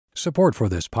Support for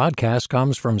this podcast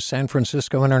comes from San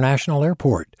Francisco International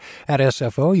Airport. At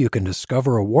SFO, you can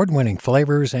discover award-winning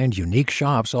flavors and unique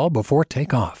shops all before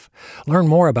takeoff. Learn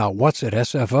more about what's at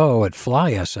SFO at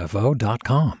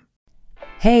flysfo.com.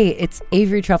 Hey, it's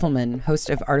Avery Trufelman,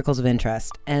 host of Articles of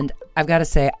Interest, and I've got to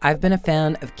say, I've been a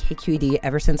fan of KQED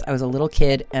ever since I was a little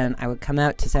kid, and I would come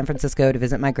out to San Francisco to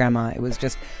visit my grandma. It was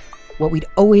just what we'd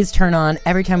always turn on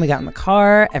every time we got in the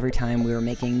car, every time we were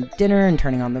making dinner and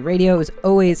turning on the radio. It was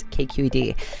always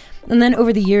KQED. And then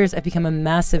over the years, I've become a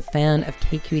massive fan of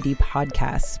KQED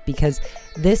podcasts because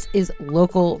this is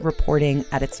local reporting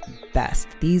at its best.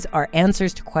 These are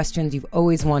answers to questions you've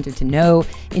always wanted to know,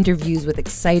 interviews with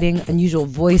exciting, unusual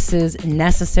voices,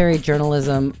 necessary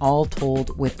journalism, all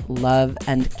told with love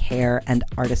and care and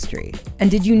artistry. And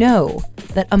did you know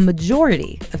that a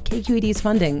majority of KQED's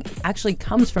funding actually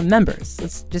comes from members?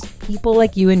 It's just people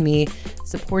like you and me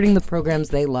supporting the programs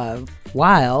they love,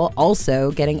 while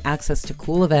also getting access to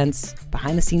cool events,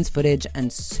 behind-the-scenes footage, and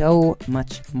so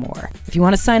much more. If you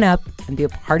want to sign up and be a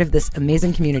part of this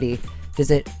amazing community,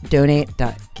 visit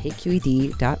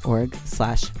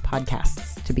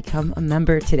donate.kqed.org/podcasts to become a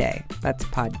member today. That's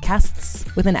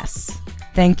podcasts with an S.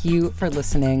 Thank you for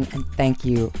listening, and thank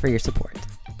you for your support.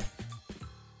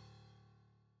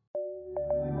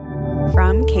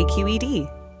 From KQED.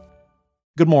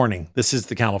 Good morning. This is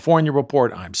the California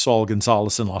Report. I'm Saul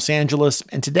Gonzalez in Los Angeles,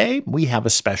 and today we have a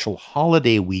special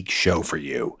holiday week show for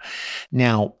you.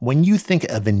 Now, when you think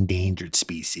of endangered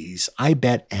species, I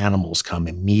bet animals come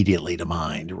immediately to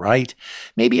mind, right?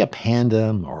 Maybe a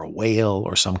panda or a whale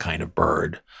or some kind of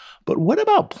bird. But what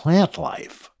about plant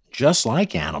life? Just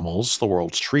like animals, the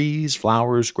world's trees,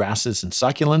 flowers, grasses, and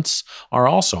succulents are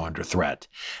also under threat,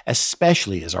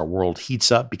 especially as our world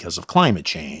heats up because of climate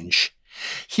change.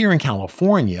 Here in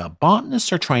California,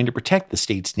 botanists are trying to protect the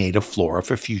state's native flora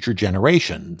for future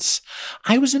generations.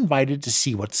 I was invited to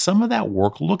see what some of that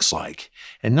work looks like,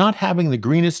 and not having the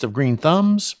greenest of green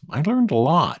thumbs, I learned a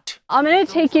lot. I'm going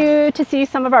to take you to see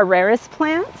some of our rarest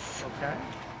plants. Okay.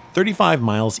 35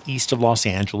 miles east of Los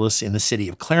Angeles in the city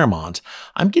of Claremont,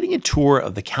 I'm getting a tour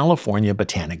of the California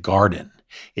Botanic Garden.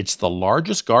 It's the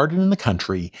largest garden in the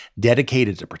country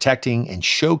dedicated to protecting and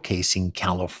showcasing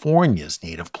California's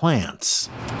native plants.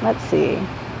 Let's see.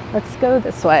 Let's go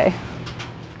this way.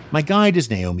 My guide is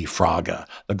Naomi Fraga,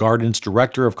 the garden's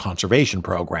director of conservation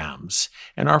programs.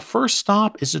 And our first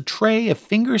stop is a tray of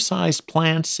finger-sized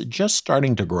plants just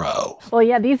starting to grow. Well,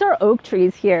 yeah, these are oak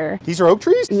trees here. These are oak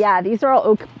trees? Yeah, these are all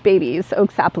oak babies,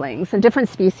 oak saplings, and different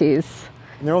species.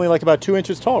 And they're only like about 2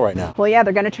 inches tall right now. Well, yeah,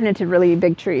 they're going to turn into really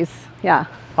big trees. Yeah.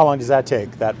 How long does that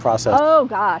take, that process? Oh,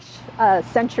 gosh,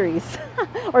 centuries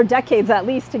or decades at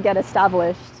least to get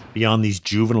established. Beyond these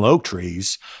juvenile oak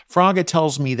trees, Fraga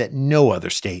tells me that no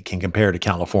other state can compare to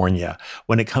California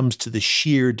when it comes to the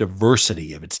sheer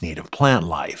diversity of its native plant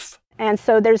life. And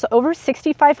so there's over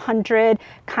 6,500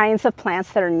 kinds of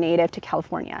plants that are native to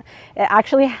California.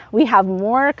 Actually, we have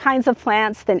more kinds of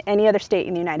plants than any other state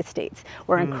in the United States.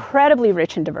 We're incredibly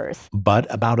rich and diverse.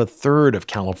 But about a third of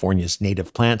California's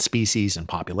native plant species and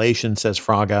population, says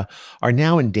Fraga, are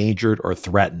now endangered or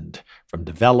threatened from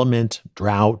development,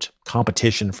 drought,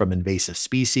 competition from invasive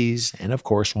species, and of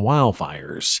course,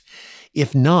 wildfires.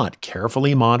 If not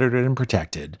carefully monitored and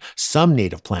protected, some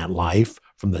native plant life,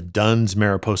 from the Dunn's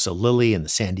Mariposa lily in the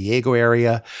San Diego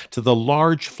area to the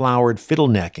large flowered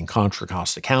fiddleneck in Contra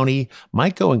Costa County,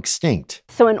 might go extinct.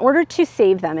 So in order to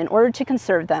save them, in order to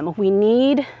conserve them, we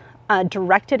need a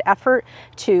directed effort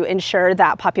to ensure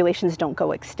that populations don't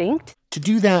go extinct. To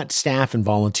do that, staff and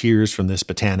volunteers from this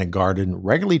botanic garden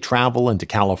regularly travel into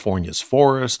California's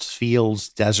forests, fields,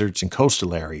 deserts, and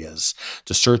coastal areas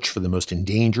to search for the most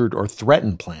endangered or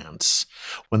threatened plants.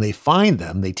 When they find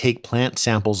them, they take plant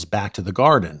samples back to the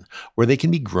garden, where they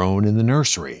can be grown in the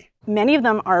nursery. Many of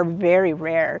them are very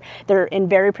rare. They're in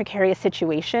very precarious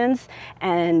situations,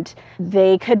 and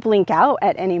they could blink out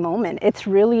at any moment. It's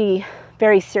really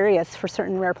very serious for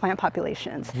certain rare plant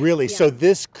populations. Really? Yeah. So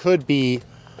this could be,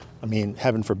 I mean,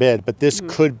 heaven forbid, but this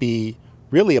could be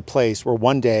really a place where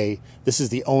one day this is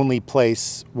the only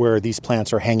place where these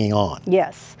plants are hanging on.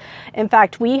 Yes. In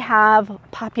fact, we have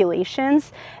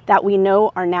populations that we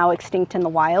know are now extinct in the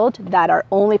wild, that our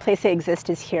only place they exist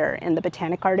is here in the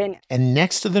Botanic Garden. And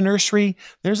next to the nursery,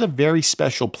 there's a very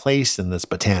special place in this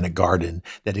Botanic Garden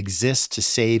that exists to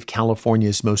save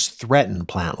California's most threatened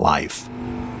plant life.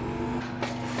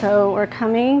 So we're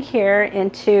coming here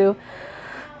into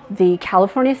the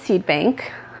California Seed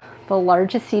Bank, the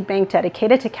largest seed bank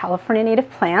dedicated to California native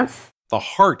plants. The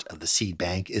heart of the seed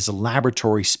bank is a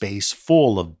laboratory space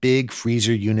full of big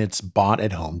freezer units bought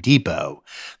at Home Depot.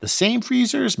 The same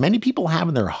freezers many people have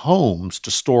in their homes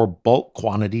to store bulk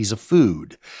quantities of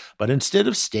food. But instead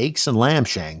of steaks and lamb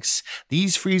shanks,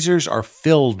 these freezers are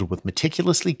filled with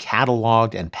meticulously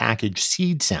cataloged and packaged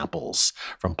seed samples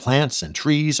from plants and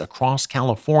trees across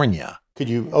California. Could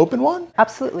you open one?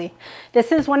 Absolutely.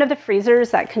 This is one of the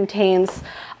freezers that contains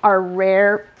our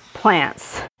rare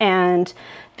plants. And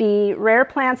the rare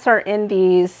plants are in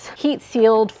these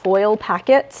heat-sealed foil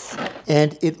packets.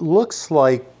 And it looks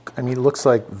like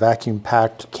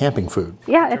vacuum-packed camping food.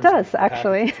 Yeah, it does,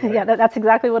 actually. Right? Yeah, that's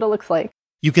exactly what it looks like.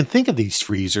 You can think of these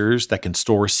freezers that can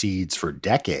store seeds for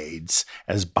decades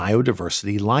as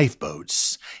biodiversity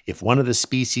lifeboats. If one of the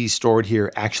species stored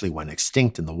here actually went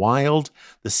extinct in the wild,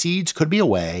 the seeds could be a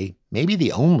way, maybe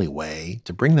the only way,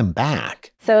 to bring them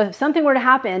back. So if something were to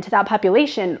happen to that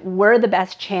population, we're the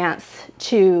best chance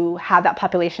to have that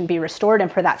population be restored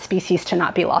and for that species to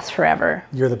not be lost forever.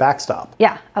 You're the backstop.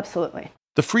 Yeah, absolutely.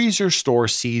 The freezer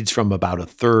stores seeds from about a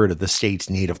third of the state's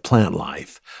native plant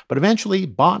life, but eventually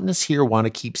botanists here want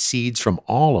to keep seeds from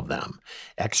all of them,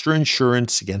 extra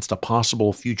insurance against a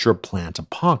possible future plant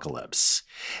apocalypse.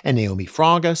 And Naomi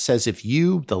Fraga says if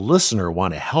you, the listener,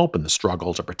 want to help in the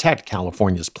struggle to protect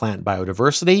California's plant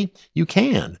biodiversity, you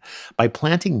can by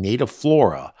planting native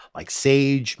flora like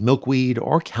sage, milkweed,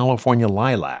 or California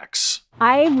lilacs.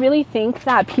 I really think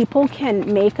that people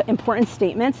can make important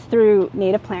statements through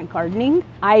native plant gardening.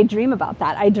 I dream about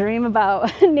that. I dream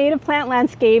about native plant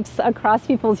landscapes across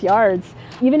people's yards.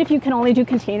 Even if you can only do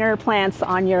container plants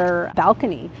on your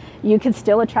balcony, you can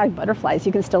still attract butterflies,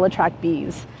 you can still attract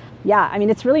bees. Yeah, I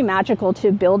mean, it's really magical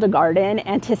to build a garden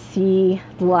and to see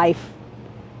life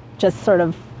just sort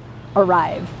of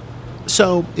arrive.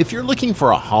 So, if you're looking for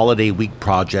a holiday week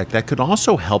project that could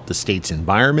also help the state's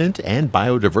environment and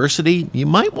biodiversity, you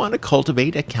might want to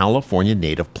cultivate a California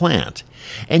native plant.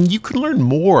 And you can learn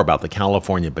more about the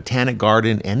California Botanic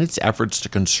Garden and its efforts to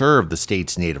conserve the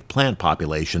state's native plant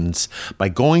populations by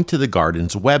going to the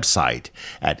garden's website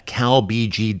at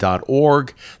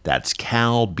calbg.org. That's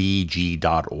calbg.org.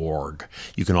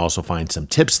 You can also find some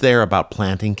tips there about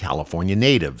planting California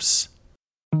natives.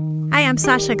 Hi, I'm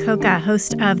Sasha Coca,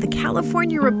 host of the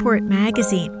California Report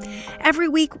magazine. Every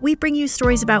week, we bring you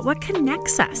stories about what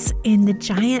connects us in the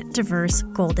giant, diverse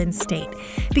Golden State.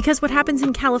 Because what happens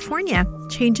in California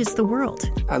changes the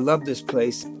world. I love this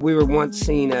place. We were once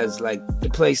seen as like the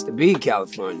place to be,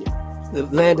 California. The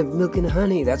land of milk and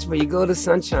honey. That's where you go to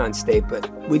Sunshine State,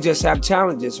 but we just have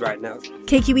challenges right now.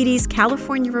 KQED's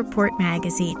California Report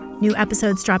magazine. New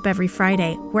episodes drop every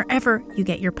Friday, wherever you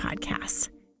get your podcasts.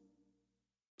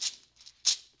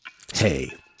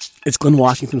 Hey, it's Glenn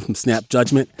Washington from Snap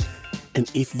Judgment. And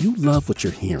if you love what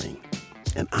you're hearing,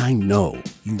 and I know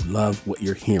you love what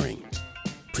you're hearing,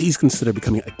 please consider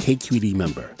becoming a KQED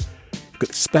member. You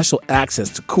get special access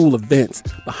to cool events,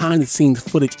 behind-the-scenes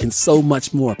footage, and so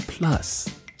much more. Plus,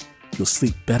 you'll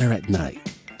sleep better at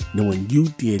night knowing you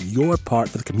did your part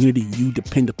for the community you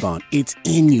depend upon. It's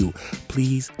in you.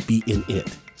 Please be in it.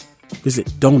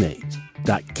 Visit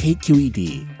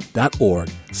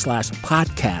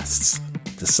donate.kqed.org/podcasts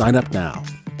to sign up now.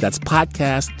 That's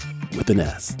podcast with an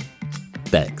S.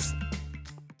 Thanks.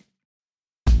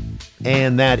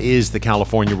 And that is the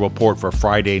California Report for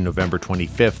Friday, November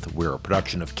 25th. We're a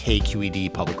production of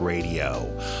KQED Public Radio.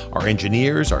 Our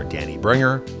engineers are Danny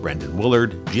Bringer, Brendan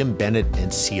Willard, Jim Bennett,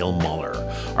 and Seal Muller.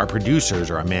 Our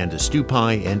producers are Amanda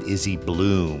Stupai and Izzy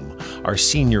Bloom. Our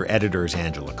senior editor is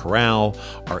Angela Corral.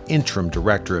 Our interim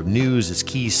director of news is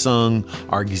Kee Sung.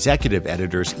 Our executive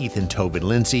editor is Ethan Tobin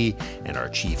Lindsay. And our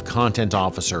chief content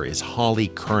officer is Holly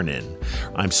Kernan.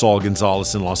 I'm Saul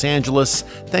Gonzalez in Los Angeles.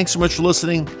 Thanks so much for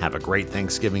listening. Have a great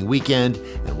Thanksgiving weekend,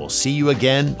 and we'll see you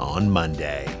again on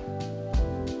Monday.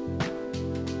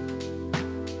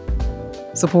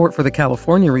 Support for the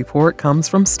California Report comes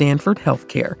from Stanford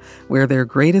Healthcare, where their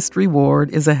greatest reward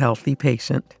is a healthy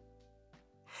patient.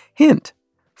 Hint: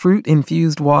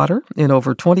 fruit-infused water in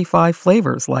over 25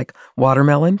 flavors like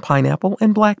watermelon, pineapple,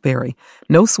 and blackberry.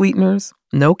 No sweeteners,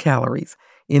 no calories.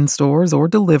 In stores or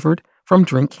delivered from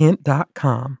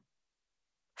drinkhint.com.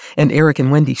 And Eric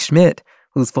and Wendy Schmidt,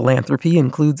 whose philanthropy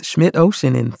includes Schmidt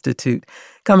Ocean Institute.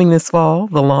 Coming this fall,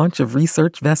 the launch of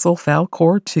research vessel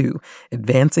Falkor 2,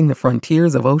 advancing the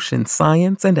frontiers of ocean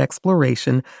science and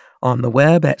exploration, on the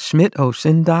web at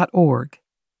schmidtocean.org.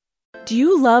 Do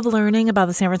you love learning about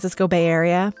the San Francisco Bay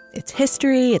Area, its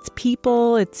history, its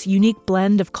people, its unique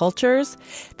blend of cultures?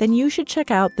 Then you should check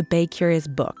out the Bay Curious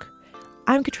book.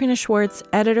 I'm Katrina Schwartz,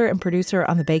 editor and producer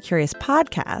on the Bay Curious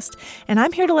podcast, and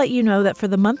I'm here to let you know that for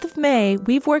the month of May,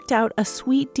 we've worked out a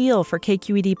sweet deal for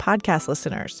KQED podcast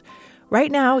listeners.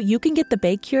 Right now, you can get the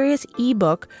Bay Curious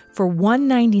ebook for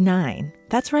 $1.99.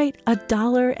 That's right,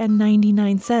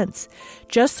 $1.99.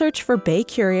 Just search for Bay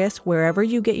Curious wherever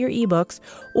you get your ebooks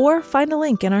or find a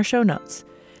link in our show notes.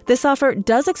 This offer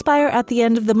does expire at the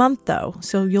end of the month, though,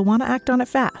 so you'll want to act on it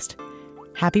fast.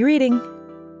 Happy reading!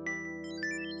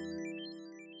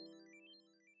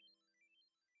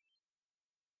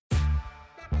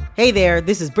 Hey there,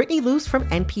 this is Brittany Luce from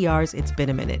NPR's It's Been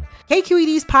a Minute.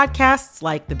 KQED's podcasts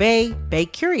like The Bay, Bay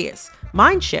Curious,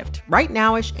 Mind Shift, Right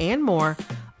Nowish, and more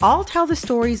all tell the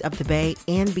stories of the Bay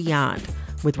and beyond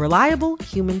with reliable,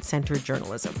 human-centered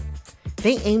journalism.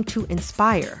 They aim to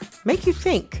inspire, make you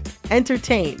think,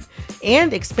 entertain,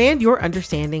 and expand your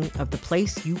understanding of the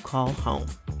place you call home.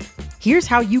 Here's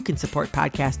how you can support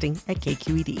podcasting at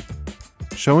KQED.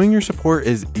 Showing your support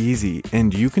is easy,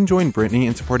 and you can join Brittany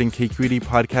in supporting KQED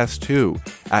Podcast too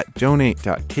at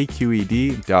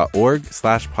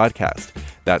donate.kqed.org/podcast.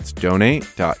 That's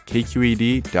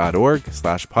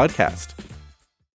donate.kqed.org/podcast.